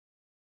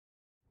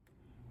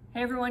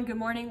Hey everyone, good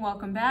morning,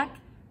 welcome back.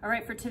 All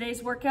right, for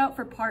today's workout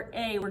for part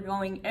A, we're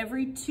going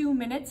every 2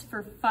 minutes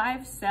for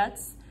 5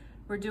 sets.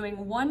 We're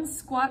doing 1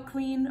 squat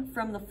clean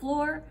from the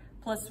floor,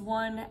 plus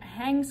 1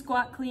 hang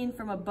squat clean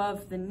from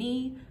above the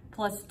knee,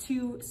 plus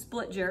 2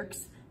 split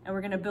jerks, and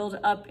we're gonna build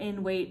up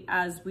in weight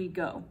as we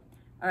go.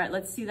 All right,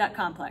 let's see that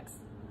complex.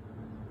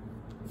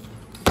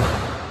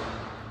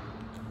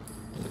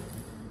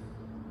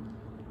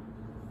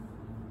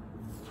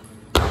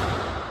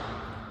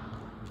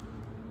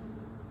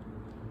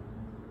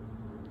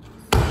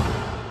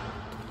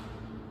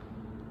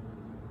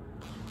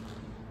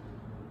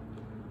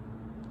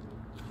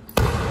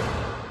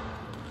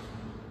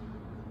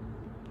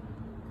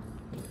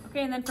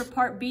 Okay, and then for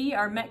part B,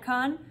 our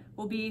Metcon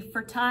will be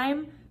for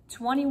time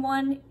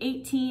 21,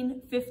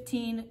 18,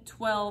 15,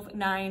 12,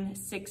 9,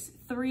 6,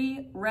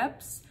 3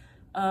 reps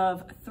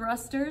of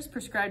thrusters.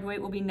 Prescribed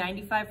weight will be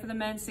 95 for the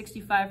men,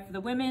 65 for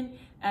the women,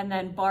 and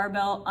then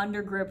barbell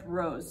undergrip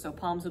rows. So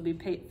palms will be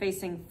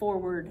facing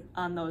forward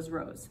on those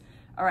rows.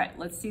 All right,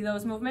 let's see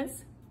those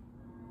movements.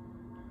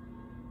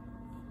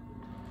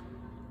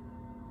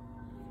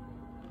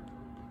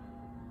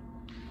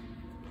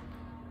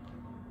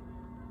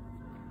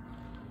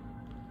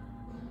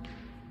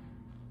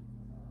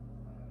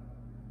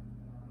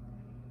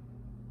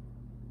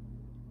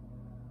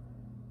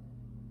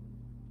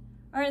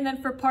 All right, and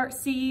then for part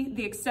C,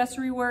 the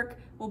accessory work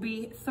will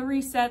be 3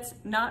 sets,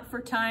 not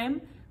for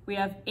time. We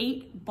have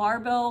 8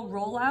 barbell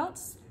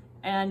rollouts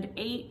and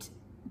 8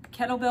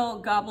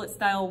 kettlebell goblet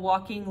style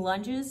walking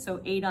lunges,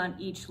 so 8 on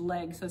each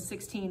leg, so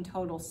 16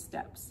 total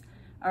steps.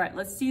 All right,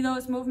 let's see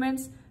those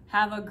movements.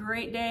 Have a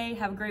great day,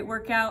 have a great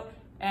workout,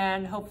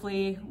 and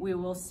hopefully we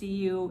will see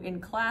you in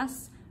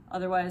class.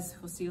 Otherwise,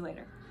 we'll see you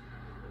later.